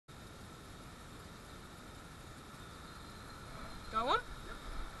Got one?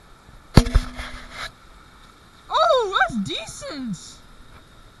 Oh, that's decent!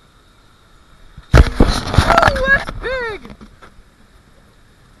 Oh, that's big!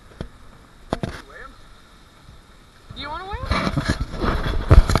 Weigh him? Do you want to weigh him?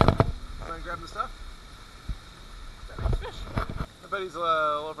 Try and grab the stuff? That's fish. I bet he's a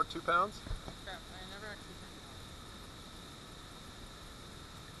little over 2 pounds. Crap, I never actually think about it.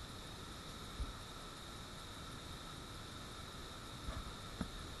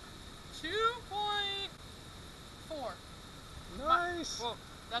 2.4. Nice! Well,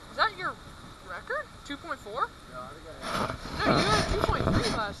 is that your record? 2.4? Yeah, I think I have. No, you had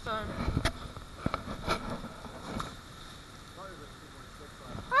 2.3 last time. Probably like 2.6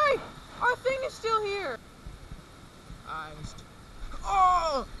 last. Hey! Our thing is still here!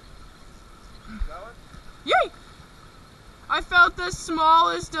 Oh! Got one? Yay! I felt the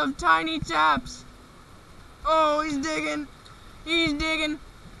smallest of tiny taps. Oh, he's digging. He's digging.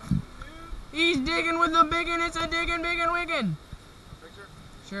 He's digging with the biggin'. It's a digging, biggin', wiggin'. Picture?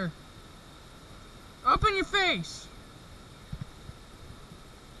 Sure. Open your face.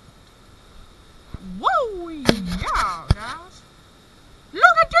 Whoa! Yeah, guys.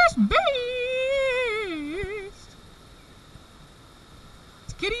 Look at this beast!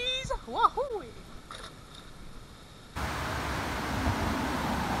 It's kitties. Wahoo!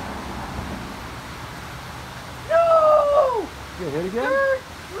 No! You hit again? They're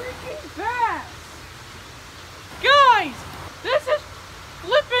freaking fast! Guys! This is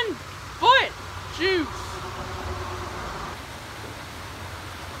flippin' foot juice!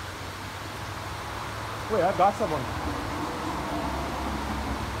 Wait, I got someone.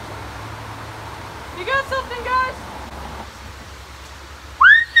 You got something, guys?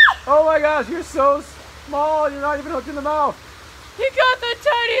 Oh my gosh, you're so small. You're not even hooked in the mouth. He got the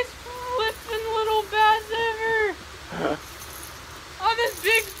tiniest flippin' little bass ever! On this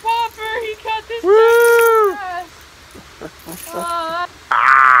big popper, he caught this Woo! bass!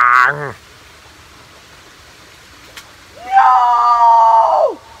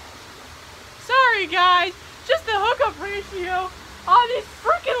 No! Sorry guys, just the hookup ratio on these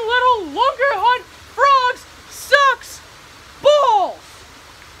freaking little Lungerhunt frogs sucks balls!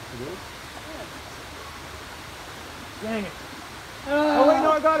 Dang it. Oh wait,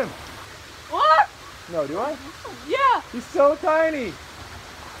 no, I got him. What? No, do I? Yeah! He's so tiny. He's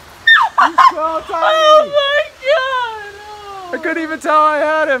so tiny. Oh my god! Oh. I couldn't even tell I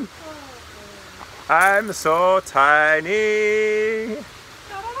had him. I'm so tiny.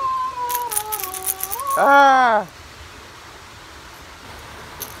 Ah.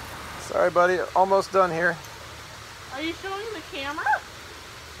 Sorry, buddy. Almost done here. Are you showing the camera?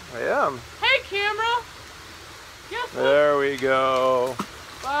 I am. Hey, camera! Guess what? There we go.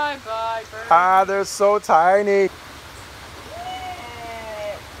 Bye-bye, bird. Ah, they're so tiny.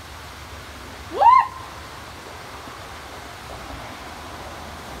 What?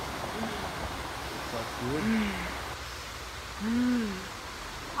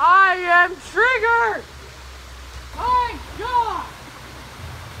 I am triggered! My God!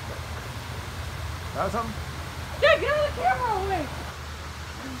 Got something? Yeah, get out of the camera away!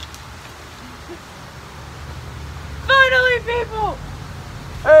 Finally, people!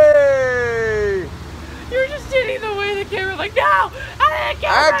 Hey! You're just sitting the way of the camera like, no! Out of the I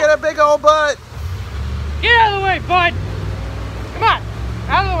camera! got a big old butt. Get out of the way, bud! Come on!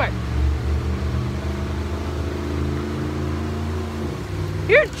 Out of the way!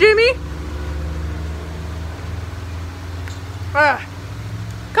 Here's Jimmy!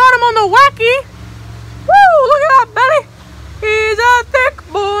 Caught him on the wacky! Woo! Look at that belly! He's a thick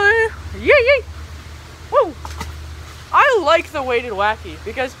boy! Yay, yay! Woo! I like the weighted wacky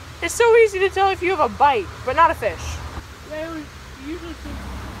because it's so easy to tell if you have a bite, but not a fish. They usually